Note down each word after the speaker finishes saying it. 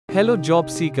Hello job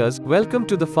seekers, welcome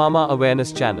to the Pharma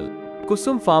Awareness channel.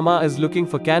 Kusum Pharma is looking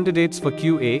for candidates for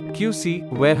QA, QC,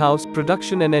 warehouse,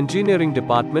 production and engineering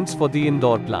departments for the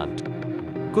Indore plant.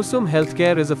 Kusum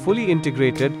Healthcare is a fully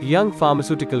integrated, young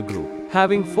pharmaceutical group,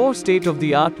 having 4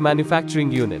 state-of-the-art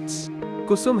manufacturing units.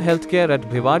 Kusum Healthcare at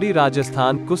Bhiwadi,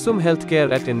 Rajasthan, Kusum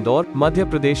Healthcare at Indore, Madhya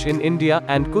Pradesh in India,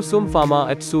 and Kusum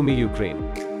Pharma at Sumy, Ukraine.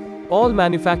 All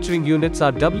manufacturing units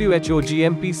are WHO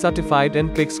GMP certified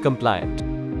and PICS compliant.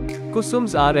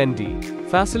 Kusum's R&D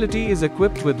facility is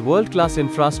equipped with world-class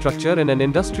infrastructure and an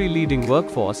industry-leading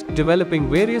workforce, developing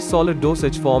various solid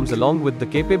dosage forms along with the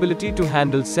capability to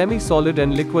handle semi-solid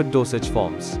and liquid dosage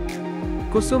forms.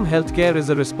 Kusum Healthcare is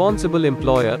a responsible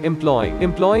employer,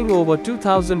 employing over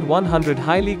 2,100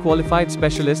 highly qualified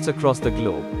specialists across the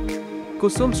globe.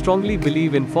 Kusum strongly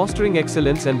believe in fostering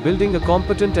excellence and building a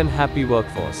competent and happy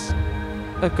workforce.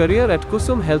 A career at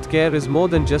Kusum Healthcare is more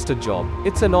than just a job,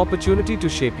 it's an opportunity to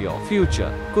shape your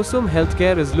future. Kusum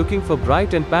Healthcare is looking for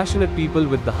bright and passionate people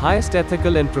with the highest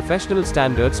ethical and professional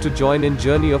standards to join in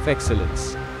journey of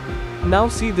excellence. Now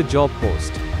see the job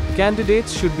post.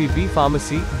 Candidates should be B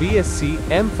Pharmacy, BSc,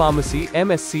 M Pharmacy,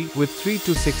 MSc with 3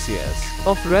 to 6 years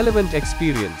of relevant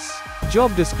experience.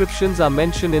 Job descriptions are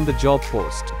mentioned in the job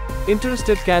post.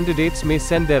 Interested candidates may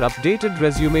send their updated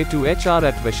resume to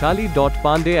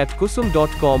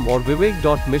hr@vaishali.pandey@kusum.com or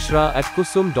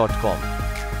vivek.mishra@kusum.com.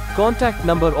 Contact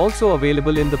number also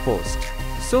available in the post.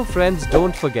 So friends,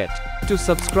 don't forget to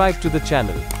subscribe to the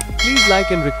channel. Please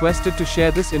like and requested to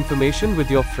share this information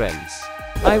with your friends.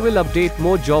 I will update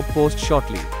more job posts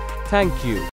shortly. Thank you.